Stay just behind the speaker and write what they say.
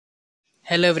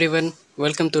Hello everyone,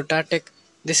 welcome to Tartek.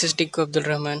 This is Tikku Abdul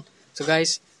Rahman. So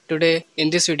guys, today in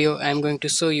this video I am going to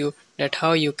show you that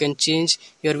how you can change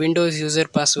your Windows user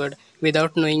password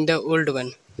without knowing the old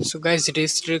one. So guys,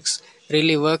 this tricks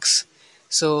really works.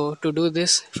 So to do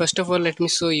this, first of all let me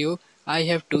show you. I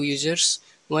have two users.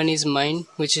 One is mine,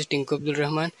 which is Tinku Abdul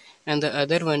Rahman, and the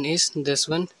other one is this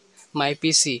one, my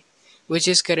PC, which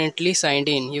is currently signed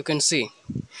in. You can see.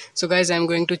 So guys, I'm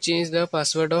going to change the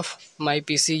password of my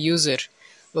PC user.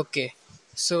 Okay,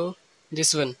 so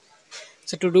this one.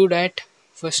 So to do that,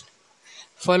 first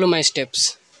follow my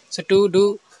steps. So to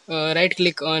do, right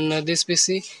click on this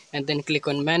PC and then click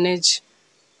on manage.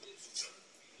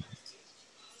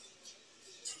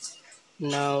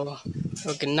 Now,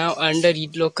 okay, now under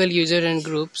local user and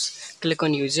groups, click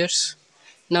on users.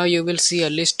 Now you will see a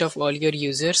list of all your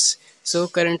users. So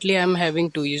currently I'm having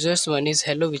two users. One is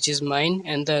hello, which is mine,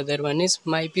 and the other one is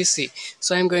my PC.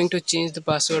 So I'm going to change the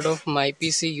password of my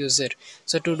PC user.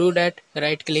 So to do that,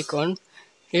 right click on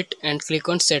it and click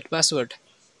on set password,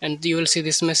 and you will see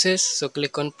this message. So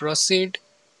click on proceed.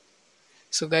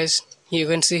 So guys, you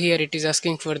can see here it is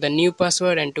asking for the new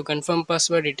password, and to confirm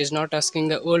password it is not asking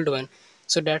the old one.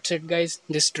 So that's it guys,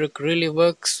 this trick really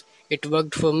works. It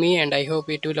worked for me and I hope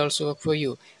it will also work for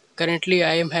you. Currently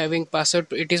I am having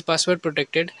password, it is password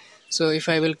protected. So if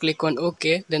I will click on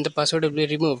OK, then the password will be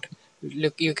removed.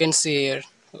 Look, you can see here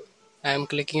I am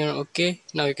clicking on OK.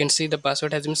 Now you can see the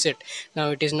password has been set. Now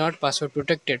it is not password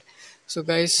protected. So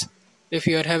guys, if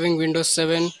you are having Windows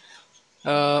 7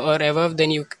 or above,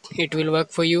 then it will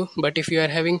work for you. But if you are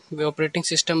having the operating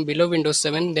system below Windows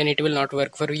 7, then it will not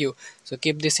work for you. So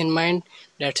keep this in mind.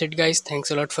 That's it guys.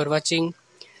 Thanks a lot for watching.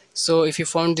 So if you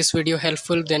found this video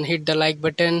helpful, then hit the like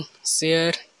button,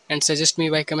 share and suggest me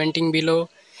by commenting below.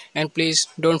 And please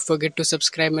don't forget to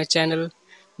subscribe my channel.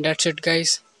 That's it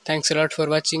guys. Thanks a lot for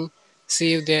watching.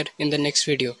 See you there in the next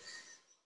video.